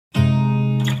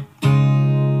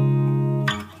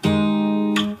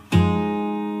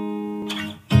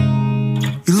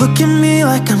You look at me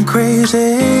like I'm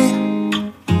crazy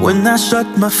when I shut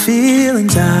my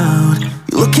feelings out.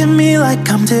 You look at me like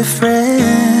I'm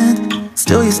different,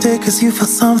 still you stay cause you feel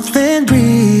something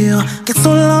real. Get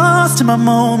so lost in my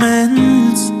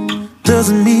moments,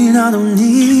 doesn't mean I don't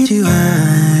need you.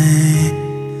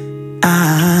 I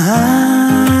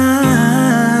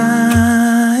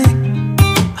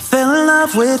fell in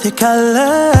love with your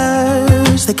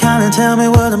colors, they kinda tell me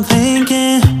what I'm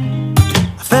thinking.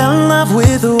 I fell in love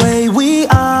with the way we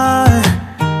are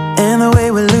and the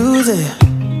way we lose it.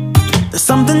 There's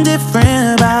something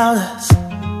different about us,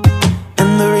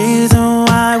 and the reason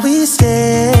why we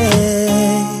stay.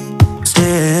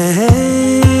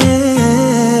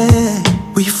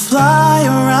 We fly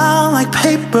around like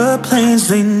paper planes,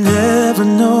 they never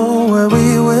know where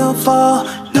we will fall.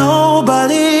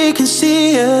 Nobody can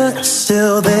see us,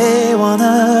 still they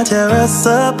wanna tear us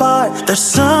apart. There's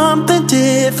something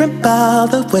different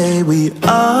about the way we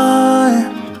are.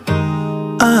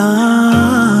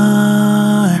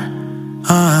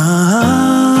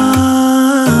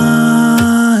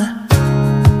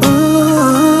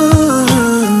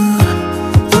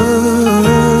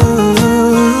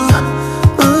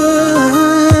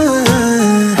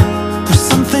 There's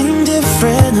something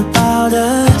different about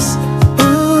us.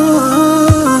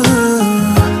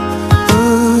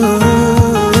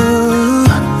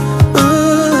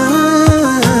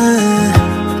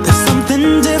 There's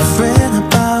something different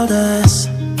about us.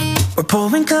 We're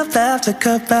pouring cup after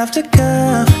cup after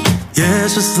cup. Yeah,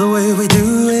 it's just the way we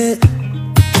do it.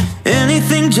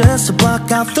 Anything just to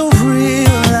block out the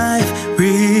real life,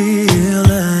 real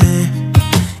life.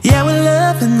 Yeah, we're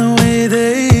loving the way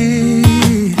they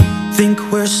think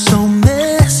we're so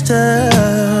messed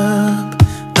up.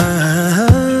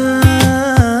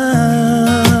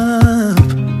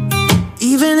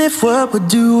 Even if what we're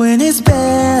doing is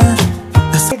bad.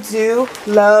 I do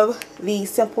love the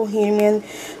Simple Human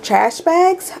trash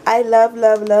bags. I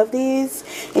love these,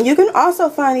 and you can also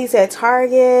find these at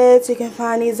Target. You can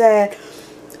find these at,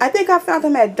 I think I found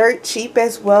them at Dirt Cheap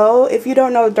as well. If you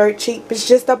don't know Dirt Cheap, it's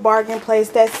just a bargain place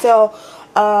that sell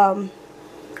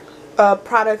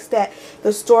products that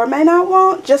the store may not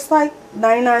want, just like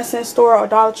 99-cent store or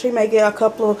Dollar Tree may get a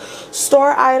couple of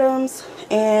store items,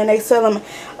 and they sell them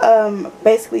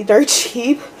basically dirt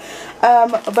cheap.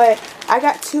 But I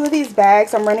got 2 of these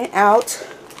bags. I'm running out,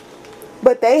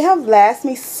 but they have lasted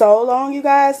me so long, you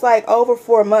guys, like over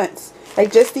 4 months,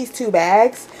 like just these 2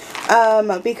 bags,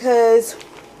 because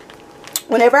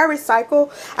whenever I recycle,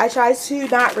 I try to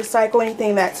not recycle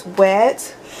anything that's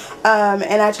wet,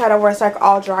 and I try to recycle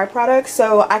all dry products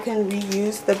so I can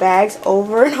reuse the bags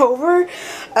over and over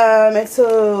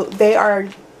until they are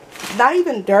not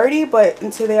even dirty, but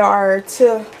until they are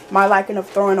to my liking of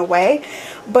throwing away.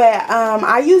 But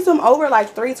I used them over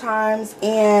like 3 times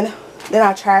and then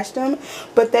I trashed them,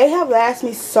 but they have lasted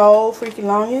me so freaking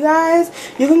long, you guys.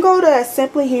 You can go to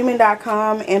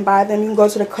simplyhuman.com and buy them. You can go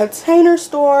to the Container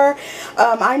Store.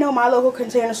 I know my local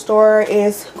Container Store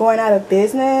is going out of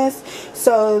business,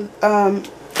 so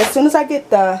as soon as I get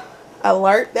the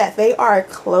alert that they are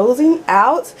closing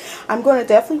out, I'm going to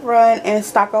definitely run and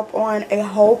stock up on a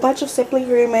whole bunch of Simply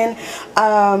Human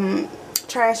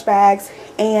trash bags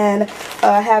and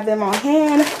have them on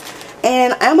hand.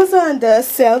 And Amazon does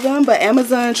sell them, but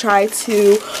Amazon try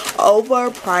to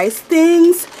overprice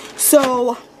things.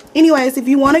 So anyways, if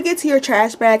you want to get to your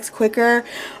trash bags quicker,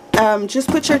 just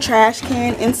put your trash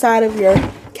can inside of your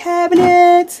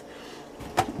cabinet,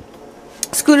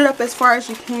 scoot it up as far as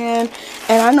you can,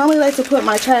 and I normally like to put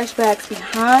my trash bags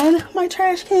behind my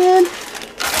trash can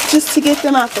just to get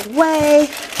them out the way,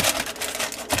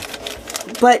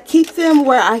 but keep them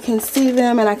where I can see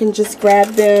them and I can just grab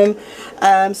them.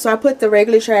 So I put the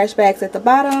regular trash bags at the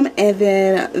bottom, and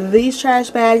then these trash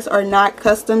bags are not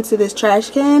custom to this trash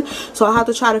can, so I'll have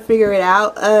to try to figure it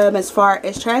out as far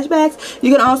as trash bags.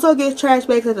 You can also get trash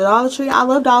bags at the Dollar Tree. I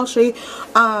love Dollar Tree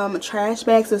trash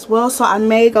bags as well, so I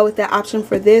may go with that option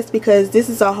for this because this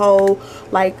is a whole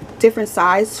like different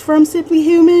size from Simply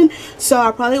Human, so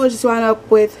I probably would just wind up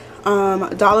with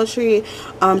Dollar Tree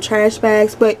trash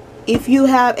bags. But if you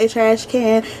have a trash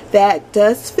can that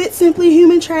does fit Simply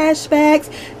Human trash bags,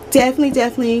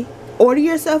 definitely order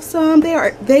yourself some.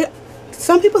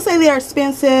 Some people say they are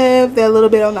expensive, they're a little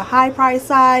bit on the high price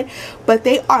side, but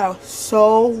they are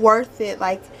so worth it.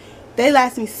 Like, they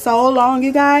last me so long,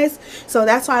 you guys, so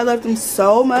that's why I love them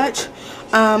so much.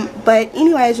 But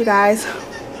anyways, you guys,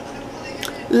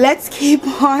 let's keep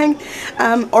on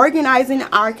organizing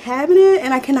our cabinet,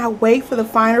 and I cannot wait for the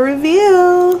final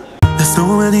reveal. There's so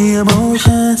many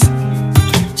emotions,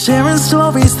 sharing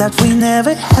stories that we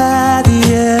never had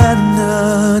yet.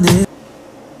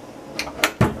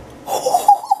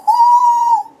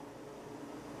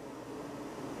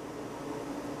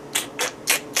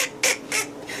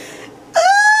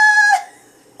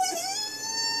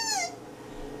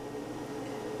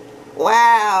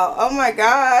 Wow. Oh my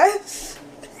gosh.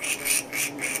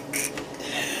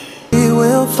 We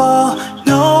will fall,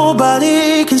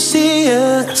 nobody can see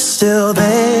us. Still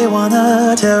they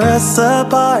wanna tear us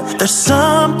apart. There's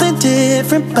something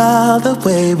different about the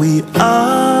way we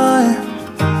are.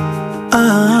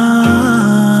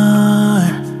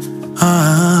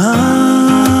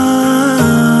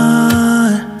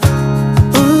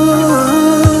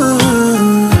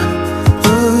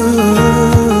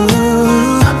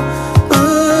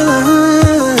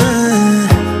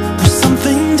 There's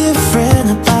something different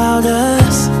about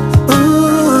us.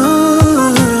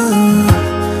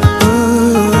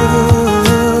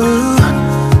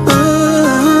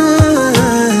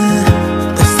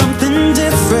 There's something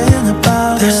different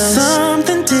about us. There's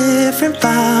something different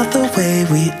about the way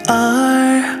we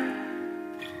are.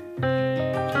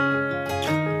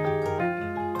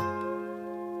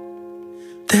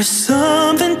 There's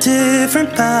something different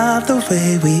about the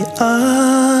way we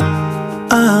are.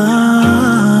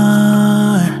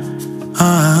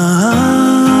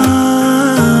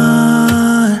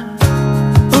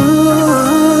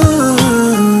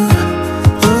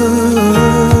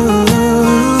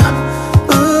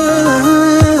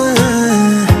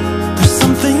 There's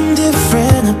something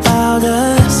different about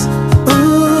us.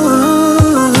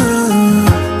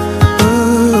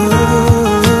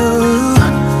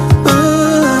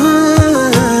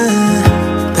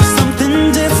 There's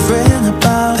something different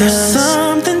about us. There's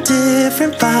something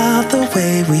different about the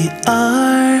way we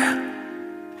are.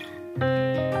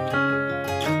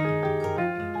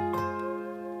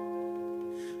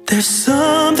 There's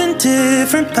something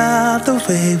different about the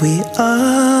way we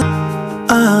are.